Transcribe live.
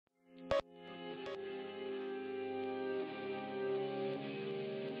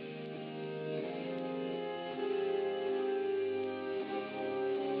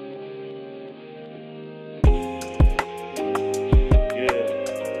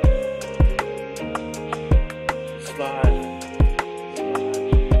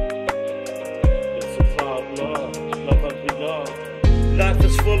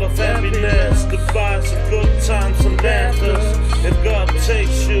times and laughters. If God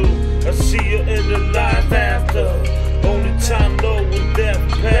takes you, I see you in the life after. Only time know when death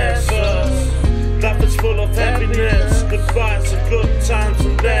passes. Life is full of happiness, goodbyes and good times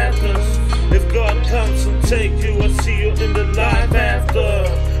and laughters. If God comes and take you, I see you in the life after.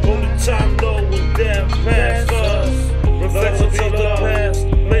 Only time know when death passes. Reflections of the past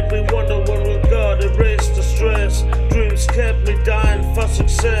made me wonder when will God erase the stress. Dreams kept me dying for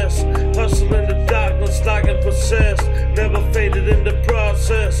success. Hustle in the darkness like I'm possessed. Never faded in the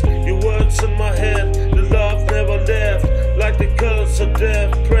process. Your words in my head, the love never left. Like the colors of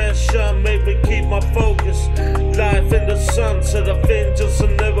death, pressure made me keep my focus. Life in the sunset of angels I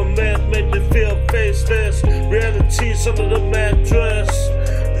never met made me feel faceless. Realities under the mattress.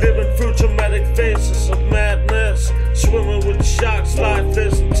 Living through traumatic phases of madness. Swimming with sharks,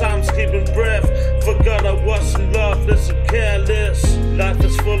 lifeless, and times keeping breath. Forgot I wasn't loveless and careless. Life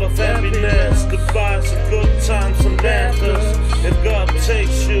is full of happiness, goodbyes and good times and laughters. If God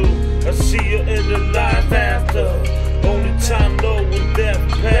takes you, I see you in the life after. Only time know when death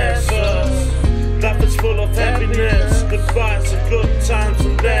passes. Life is full of happiness, goodbyes and good times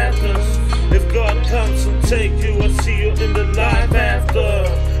and laughters. If God comes and take you, I see you in the life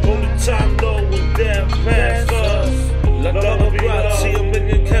after. Only time know when death passes. Like love be loved, see a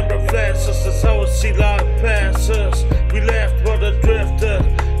million camera flashes. That's how I see life passes. We laughed but I drifted,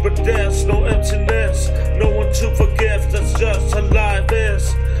 but there's no emptiness. No one to forgive, that's just how life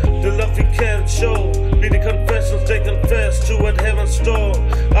is. The love you can't show, be the confessions they confess to at heaven's door.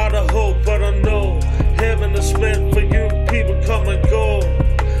 Out of hope, but I know heaven is meant for you. People come and go,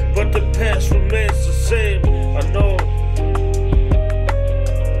 but the past remains the same. I know.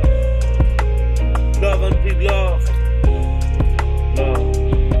 Love and be loved. Love.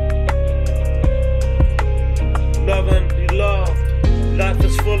 Love and be loved. Life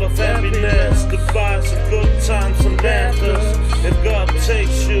is full of happiness, goodbyes and good times and laughters. If God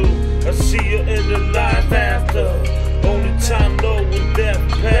takes you, I see you in the life after. Only time know when death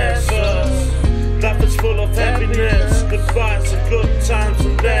passes. Life is full of happiness, goodbyes and good times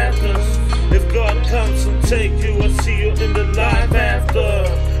and laughters. If God comes and take you, I see you in the life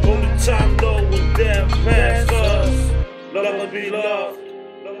after. Only time know when death passes. Love and be loved.